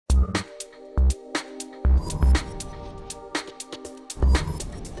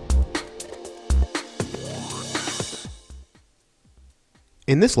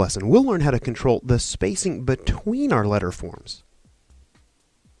In this lesson, we'll learn how to control the spacing between our letter forms.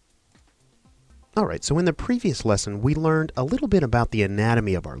 Alright, so in the previous lesson, we learned a little bit about the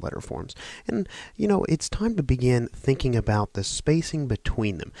anatomy of our letter forms. And, it's time to begin thinking about the spacing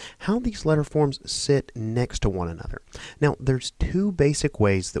between them, how these letter forms sit next to one another. Now, there's two basic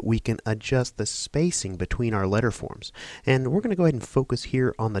ways that we can adjust the spacing between our letter forms. And we're going to go ahead and focus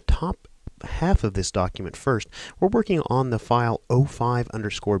here on the top half of this document first. We're working on the file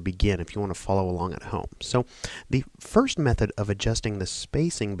 05_begin if you want to follow along at home. So the first method of adjusting the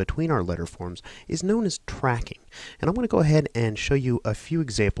spacing between our letter forms is known as tracking. And I'm going to go ahead and show you a few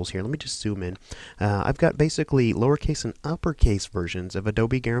examples here. Let me just zoom in. I've got basically lowercase and uppercase versions of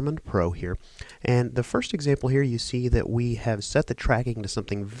Adobe Garamond Pro here. And the first example here, you see that we have set the tracking to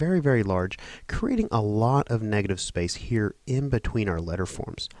something very, very large, creating a lot of negative space here in between our letter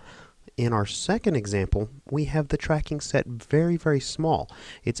forms. In our second example, we have the tracking set very, very small.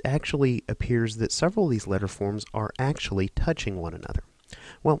 It actually appears that several of these letter forms are actually touching one another.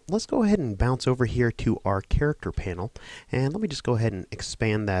 Well, let's go ahead and bounce over here to our character panel, and let me just go ahead and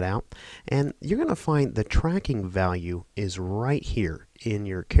expand that out. And you're going to find the tracking value is right here in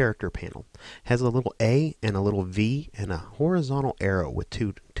your character panel. It has a little A and a little V and a horizontal arrow with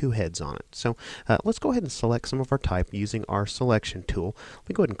two heads on it. So let's go ahead and select some of our type using our selection tool. Let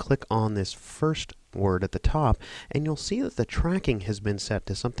me go ahead and click on this first word at the top, and you'll see that the tracking has been set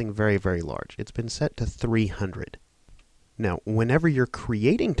to something very, very large. It's been set to 300. Now, whenever you're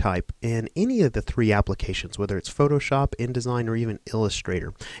creating type in any of the three applications, whether it's Photoshop, InDesign, or even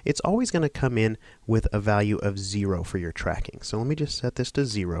Illustrator, it's always going to come in with a value of 0 for your tracking. So let me just set this to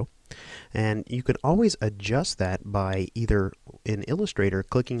 0. And you can always adjust that by either in Illustrator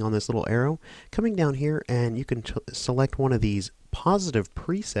clicking on this little arrow, coming down here, and you can select one of these positive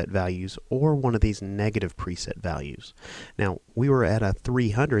preset values or one of these negative preset values. Now, we were at a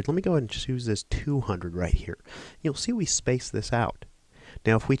 300. Let me go ahead and choose this 200 right here. You'll see we space this out.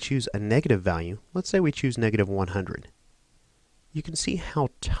 Now, if we choose a negative value, let's say we choose negative 100, you can see how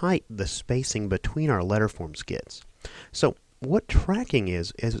tight the spacing between our letter forms gets. So what tracking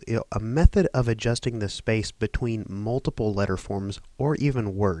is a method of adjusting the space between multiple letter forms or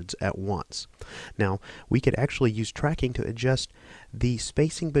even words at once. Now, we could actually use tracking to adjust the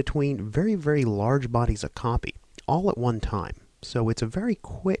spacing between very, very large bodies of copy all at one time. So it's a very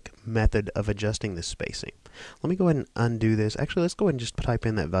quick method of adjusting the spacing. Let me go ahead and undo this. Actually, let's go ahead and just type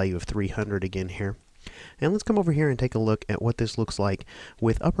in that value of 300 again here. And let's come over here and take a look at what this looks like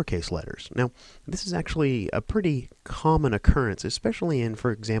with uppercase letters. Now, this is actually a pretty common occurrence, especially in,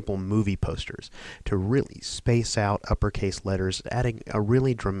 for example, movie posters, to really space out uppercase letters, adding a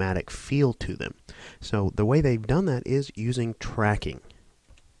really dramatic feel to them. So the way they've done that is using tracking.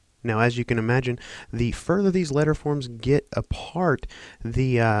 Now, as you can imagine, the further these letter forms get apart,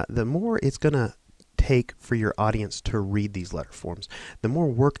 the more it's going to take for your audience to read these letter forms, the more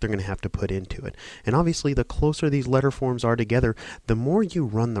work they're going to have to put into it. And obviously, the closer these letter forms are together, the more you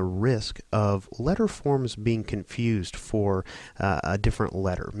run the risk of letter forms being confused for a different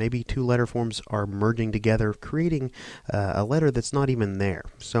letter. Maybe two letter forms are merging together, creating a letter that's not even there.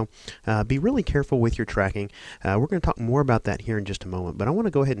 So be really careful with your tracking. We're going to talk more about that here in just a moment, but I want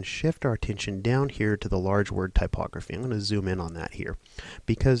to go ahead and shift our attention down here to the large word typography. I'm going to zoom in on that here,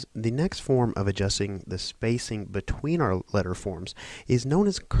 because the next form of adjusting the spacing between our letter forms is known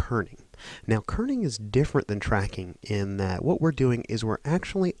as kerning. Now, kerning is different than tracking in that what we're doing is we're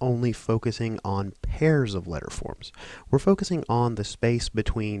actually only focusing on pairs of letter forms. We're focusing on the space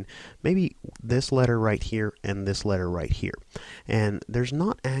between maybe this letter right here and this letter right here. And there's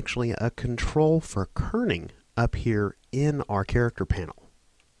not actually a control for kerning up here in our character panel.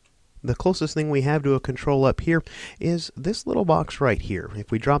 The closest thing we have to a control up here is this little box right here.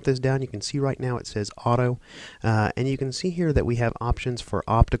 If we drop this down, you can see right now it says auto, and you can see here that we have options for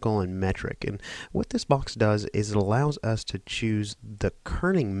optical and metric. And what this box does is it allows us to choose the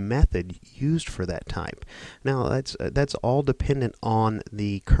kerning method used for that type. Now, that's all dependent on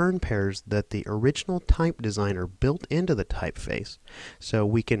the kern pairs that the original type designer built into the typeface. So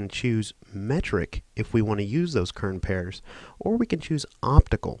we can choose metric if we want to use those kern pairs, or we can choose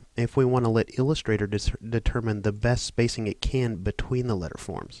optical if we want to let Illustrator determine the best spacing it can between the letter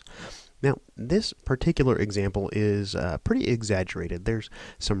forms. Now, this particular example is pretty exaggerated. There's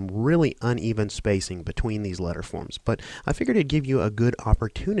some really uneven spacing between these letter forms, but I figured it'd give you a good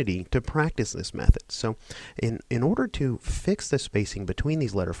opportunity to practice this method. So in order to fix the spacing between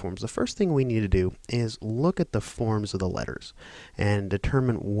these letter forms, the first thing we need to do is look at the forms of the letters and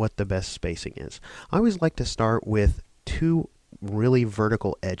determine what the best spacing is. I always like to start with two really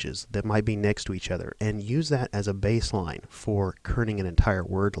vertical edges that might be next to each other and use that as a baseline for kerning an entire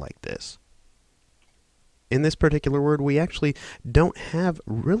word like this. In this particular word, we actually don't have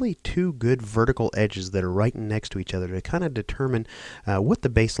really two good vertical edges that are right next to each other to kind of determine what the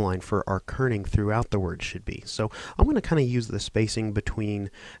baseline for our kerning throughout the word should be. So I'm going to kind of use the spacing between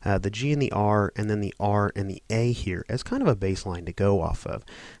the G and the R, and then the R and the A here as kind of a baseline to go off of.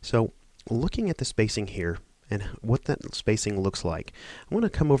 So looking at the spacing here, and what that spacing looks like, I want to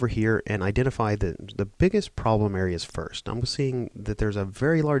come over here and identify the biggest problem areas first. I'm seeing that there's a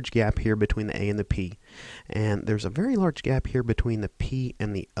very large gap here between the A and the P, and there's a very large gap here between the P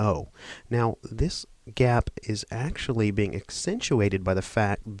and the O. Now, this gap is actually being accentuated by the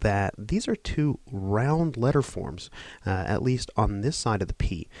fact that these are two round letter forms, at least on this side of the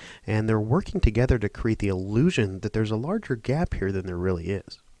P, and they're working together to create the illusion that there's a larger gap here than there really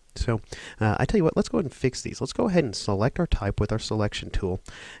is. So I tell you what, let's go ahead and fix these. Let's go ahead and select our type with our selection tool,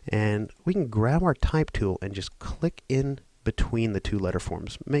 and we can grab our type tool and just click in between the two letter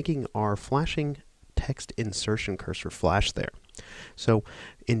forms, making our flashing text insertion cursor flash there. So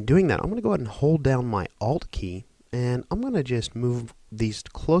in doing that, I'm going to go ahead and hold down my Alt key, and I'm going to just move these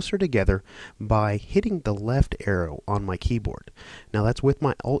closer together by hitting the left arrow on my keyboard. Now that's with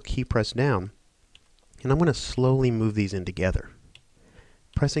my Alt key pressed down, and I'm going to slowly move these in together.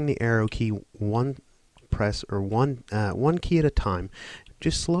 Pressing the arrow key one key at a time,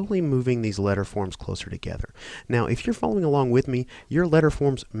 just slowly moving these letter forms closer together. Now, if you're following along with me, your letter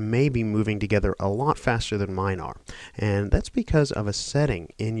forms may be moving together a lot faster than mine are, and that's because of a setting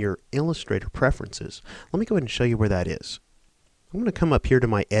in your Illustrator preferences. Let me go ahead and show you where that is. I'm going to come up here to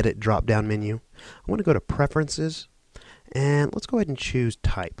my Edit drop-down menu. I want to go to Preferences, and let's go ahead and choose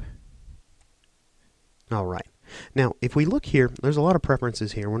Type. All right. Now, if we look here, there's a lot of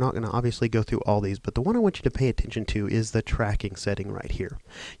preferences here. We're not going to obviously go through all these, but the one I want you to pay attention to is the tracking setting right here.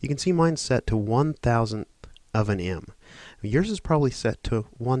 You can see mine's set to 1,000th of an M. Yours is probably set to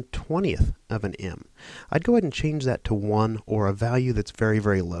 1/20th of an M. I'd go ahead and change that to 1, or a value that's very,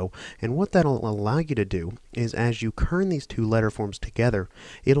 very low. And what that'll allow you to do is, as you kern these two letter forms together,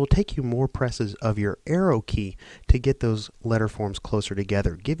 it'll take you more presses of your arrow key to get those letter forms closer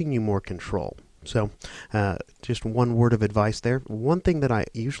together, giving you more control. So just one word of advice there. One thing that I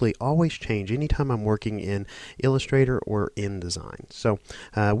usually always change anytime I'm working in Illustrator or InDesign. So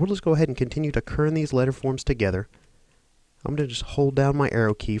we'll just go ahead and continue to kern these letter forms together. I'm going to just hold down my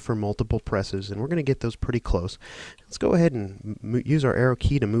arrow key for multiple presses, and we're going to get those pretty close. Let's go ahead and use our arrow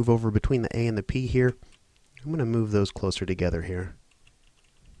key to move over between the A and the P here. I'm going to move those closer together here.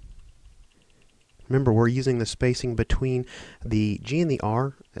 Remember, we're using the spacing between the G and the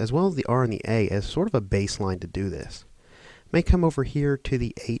R, as well as the R and the A, as sort of a baseline to do this. May come over here to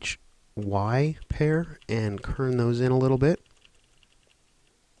the H-Y pair and kern those in a little bit.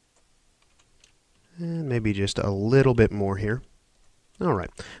 And maybe just a little bit more here.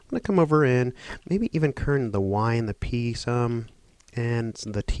 Alright, I'm going to come over and maybe even kern the Y and the P some, and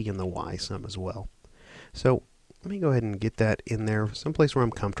the T and the Y some as well. So let me go ahead and get that in there, someplace where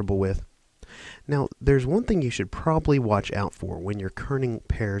I'm comfortable with. Now, there's one thing you should probably watch out for when you're kerning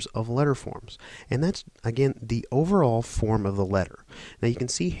pairs of letter forms, and that's, again, the overall form of the letter. Now, you can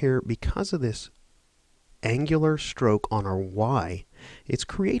see here, because of this angular stroke on our Y, it's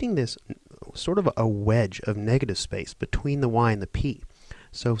creating this sort of a wedge of negative space between the Y and the P.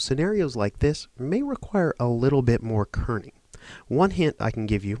 So scenarios like this may require a little bit more kerning. One hint I can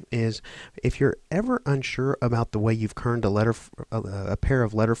give you is, if you're ever unsure about the way you've kerned a pair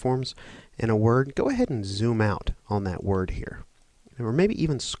of letter forms in a word, go ahead and zoom out on that word here. Or maybe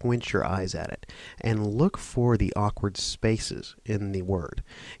even squint your eyes at it and look for the awkward spaces in the word.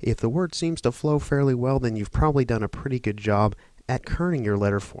 If the word seems to flow fairly well, then you've probably done a pretty good job at kerning your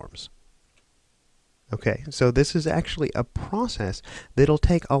letter forms. Okay, so this is actually a process that'll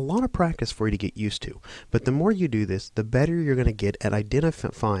take a lot of practice for you to get used to. But the more you do this, the better you're going to get at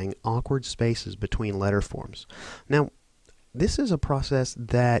identifying awkward spaces between letter forms. Now, this is a process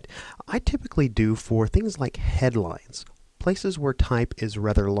that I typically do for things like headlines, places where type is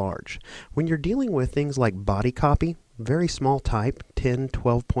rather large. When you're dealing with things like body copy, very small type, 10,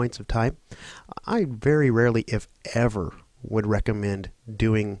 12 points of type, I very rarely, if ever, would recommend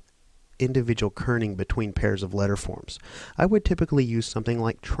doing individual kerning between pairs of letter forms. I would typically use something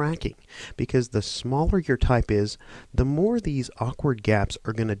like tracking, because the smaller your type is, the more these awkward gaps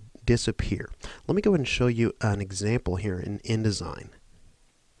are going to disappear. Let me go ahead and show you an example here in InDesign.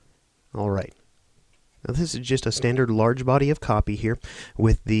 Alright, now this is just a standard large body of copy here.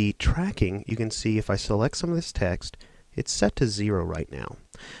 With the tracking, you can see if I select some of this text It's set to 0 right now.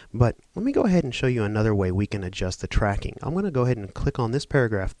 But let me go ahead and show you another way we can adjust the tracking. I'm going to go ahead and click on this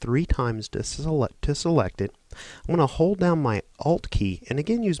paragraph 3 times to select it. I'm going to hold down my Alt key and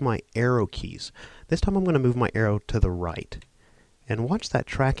again use my arrow keys. This time I'm going to move my arrow to the right. And watch that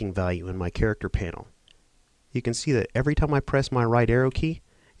tracking value in my character panel. You can see that every time I press my right arrow key,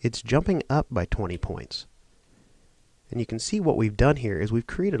 it's jumping up by 20 points. And you can see what we've done here is we've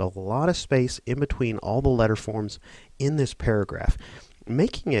created a lot of space in between all the letter forms in this paragraph,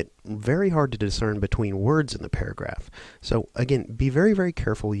 making it very hard to discern between words in the paragraph. So again, be very, very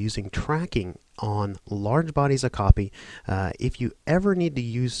careful using tracking on large bodies of copy. If you ever need to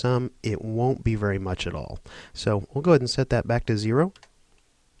use some, it won't be very much at all. So we'll go ahead and set that back to 0.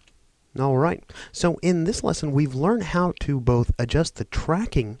 Alright, so in this lesson we've learned how to both adjust the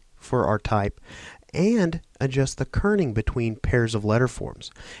tracking for our type and adjust the kerning between pairs of letter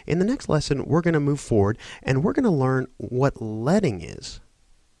forms. In the next lesson, we're going to move forward and we're going to learn what leading is.